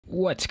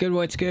What's good?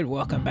 What's good?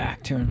 Welcome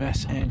back to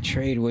Invest and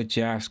Trade with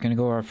Jax. Gonna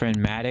go with our friend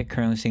Matic,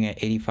 currently sitting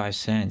at 85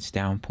 cents,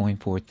 down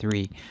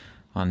 0.43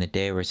 on the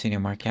day. We're seeing a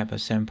market cap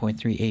of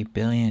 7.38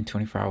 billion,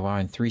 24-hour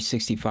volume,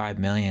 365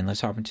 million.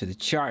 Let's hop into the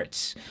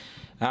charts.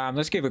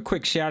 Let's give a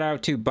quick shout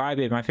out to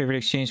Bybit, my favorite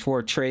exchange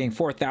for trading.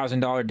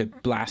 $4,000 to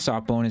blast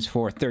off bonus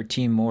for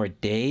 13 more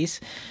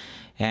days.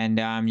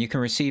 And you can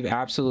receive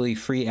absolutely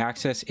free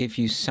access if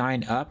you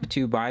sign up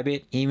to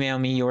Bybit. Email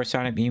me your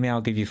sign up email.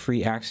 I'll give you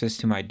free access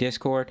to my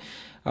Discord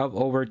of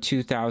over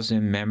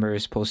 2,000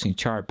 members posting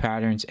chart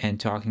patterns and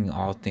talking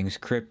all things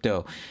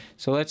crypto.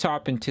 So let's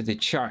hop into the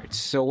charts.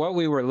 So what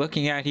we were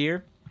looking at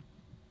here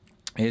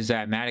is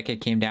that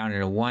Matic came down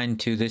in a 1,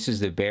 2. This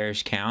is the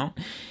bearish count.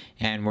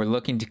 And we're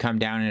looking to come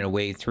down in a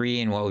wave 3.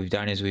 And what we've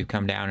done is we've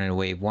come down in a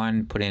wave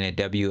 1, put in a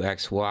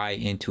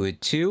WXY into a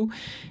 2.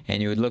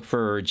 And you would look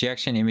for a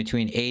rejection in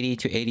between 80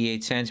 to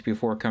 88 cents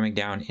before coming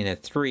down in a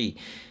 3.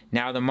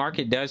 Now the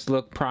market does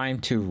look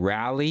primed to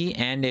rally.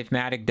 And if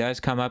Matic does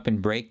come up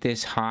and break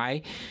this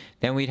high,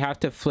 then we'd have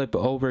to flip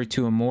over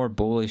to a more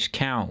bullish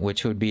count,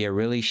 which would be a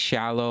really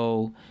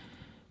shallow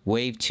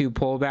wave 2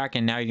 pullback.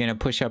 And now you're going to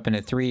push up in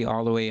a 3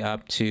 all the way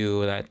up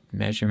to that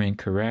measurement,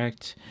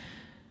 correct?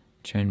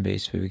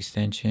 Trend-based wave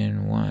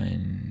extension,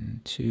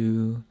 1,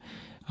 2,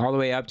 all the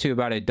way up to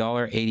about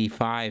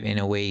 $1.85 in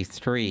a wave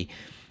 3,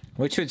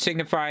 which would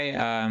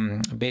signify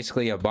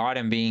basically a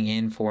bottom being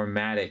in for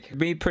Matic. It'd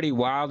be pretty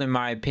wild in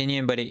my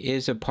opinion, but it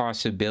is a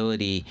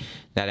possibility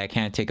that I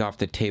can't take off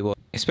the table,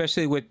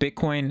 especially with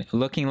Bitcoin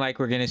looking like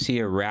we're going to see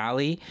a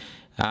rally.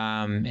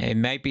 It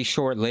might be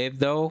short-lived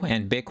though,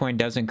 and Bitcoin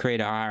doesn't create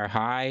a higher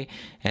high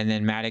and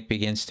then Matic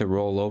begins to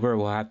roll over.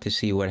 We'll have to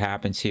see what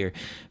happens here.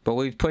 But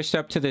we've pushed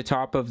up to the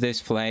top of this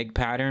flag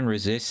pattern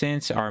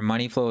resistance. Our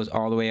money flow is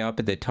all the way up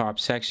at the top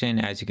section,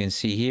 as you can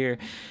see here.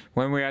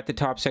 When we're at the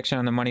top section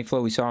on the money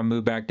flow, we saw a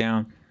move back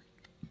down.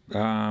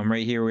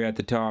 Right here we're at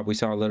the top, we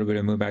saw a little bit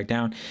of move back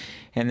down,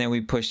 and then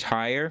we pushed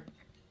higher.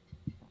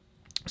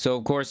 So,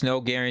 of course,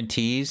 no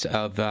guarantees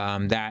of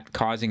that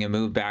causing a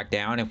move back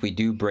down. If we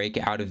do break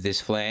out of this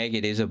flag,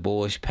 it is a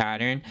bullish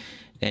pattern.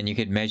 Then you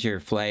could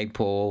measure flag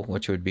pull,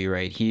 which would be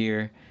right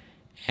here,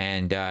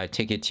 and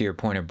take it to your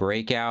point of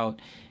breakout.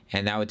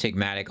 And that would take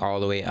Matic all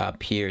the way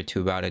up here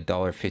to about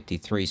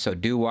 $1.53. So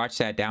do watch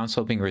that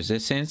downsloping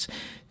resistance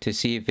to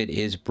see if it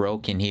is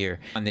broken here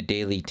on the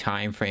daily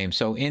time frame.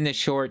 So in the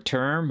short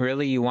term,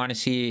 really you want to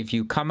see if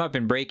you come up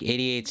and break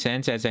 88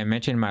 cents, as I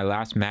mentioned in my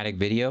last Matic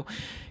video,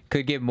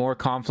 could give more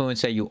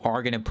confluence that you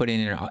are going to put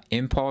in an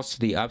impulse to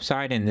the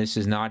upside, and this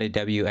is not a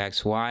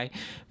WXY,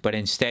 but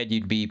instead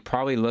you'd be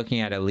probably looking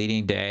at a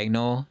leading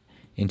diagonal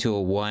into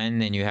a 1,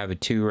 then you have a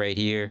 2 right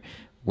here,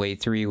 wave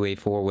 3, wave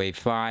 4, wave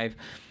 5,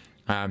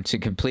 to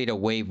complete a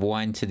wave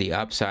 1 to the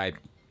upside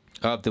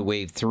of the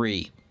wave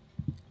 3,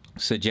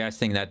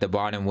 suggesting that the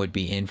bottom would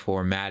be in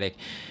for Matic.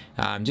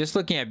 Just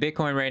looking at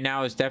Bitcoin right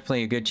now is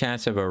definitely a good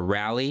chance of a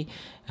rally.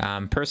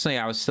 Personally,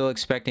 I was still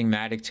expecting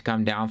Matic to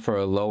come down for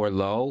a lower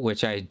low,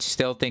 which I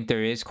still think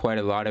there is quite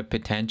a lot of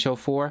potential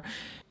for.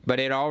 But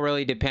it all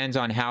really depends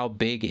on how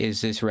big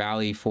is this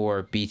rally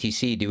for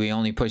BTC. Do we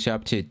only push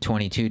up to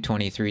 22,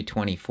 23,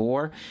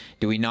 24?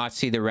 Do we not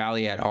see the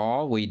rally at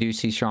all? We do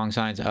see strong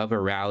signs of a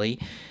rally.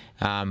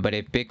 But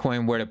if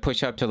Bitcoin were to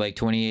push up to like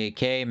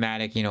 28K,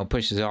 Matic,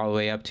 pushes all the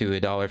way up to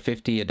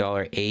 $1.50,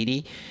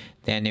 $1.80,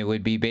 then it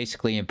would be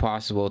basically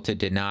impossible to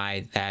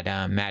deny that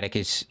Matic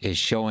is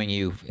showing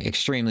you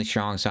extremely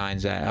strong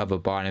signs of a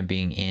bottom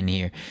being in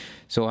here.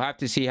 So we'll have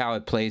to see how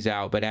it plays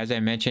out. But as I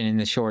mentioned, in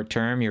the short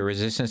term, your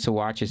resistance to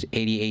watch is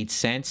 88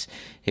 cents.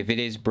 If it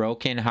is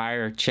broken,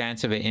 higher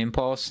chance of an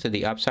impulse to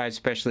the upside,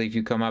 especially if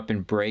you come up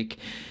and break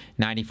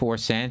 94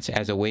 cents,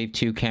 as a wave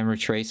 2 can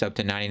retrace up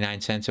to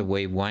 99 cents of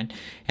wave 1.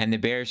 And the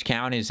bearish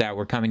count is that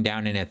we're coming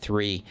down in a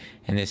 3,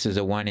 and this is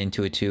a 1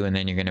 into a 2, and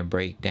then you're going to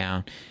break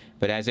down.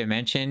 But as I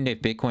mentioned, if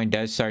Bitcoin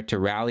does start to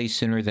rally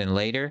sooner than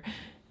later,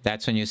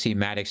 that's when you'll see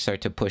Matic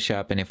start to push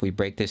up. And if we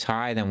break this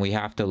high, then we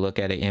have to look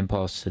at an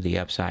impulse to the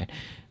upside.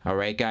 All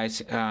right,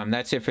 guys,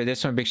 that's it for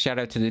this one. Big shout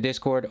out to the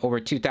Discord. Over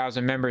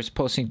 2,000 members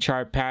posting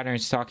chart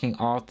patterns, talking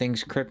all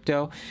things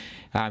crypto.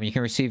 You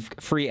can receive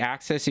free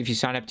access if you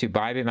sign up to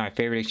Bybit, my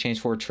favorite exchange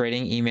for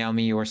trading. Email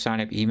me your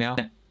sign up email.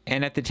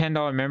 And at the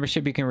 $10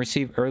 membership, you can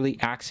receive early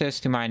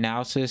access to my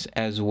analysis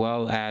as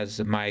well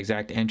as my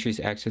exact entries,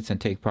 exits, and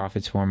take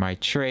profits for my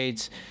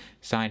trades.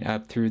 Sign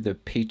up through the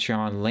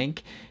Patreon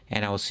link,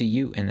 and I will see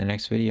you in the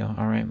next video.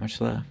 All right,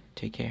 much love.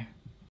 Take care.